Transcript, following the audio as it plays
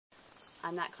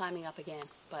I'm not climbing up again,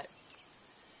 but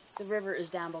the river is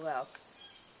down below.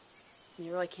 And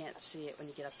you really can't see it when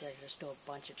you get up there because there's still a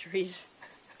bunch of trees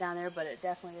down there, but it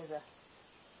definitely is a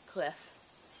cliff.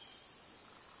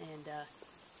 And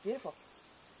beautiful.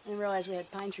 I didn't realize we had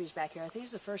pine trees back here. I think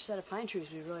it's the first set of pine trees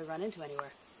we've really run into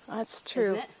anywhere. That's true.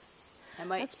 Isn't it?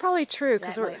 That's probably true.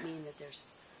 That might mean that there's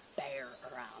bear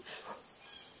around.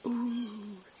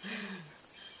 Ooh.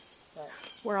 But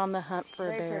we're on the hunt for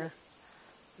a bear. Pretty.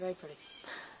 Very pretty.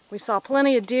 We saw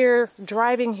plenty of deer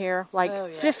driving here, like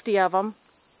 50 of them,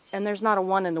 and there's not a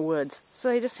one in the woods. So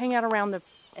they just hang out around the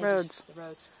roads. The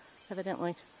roads.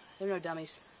 Evidently. They're no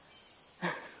dummies.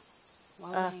 Why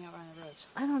would they hang out around the roads?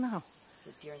 I don't know.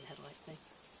 The deer in the headlight thing.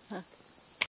 Huh.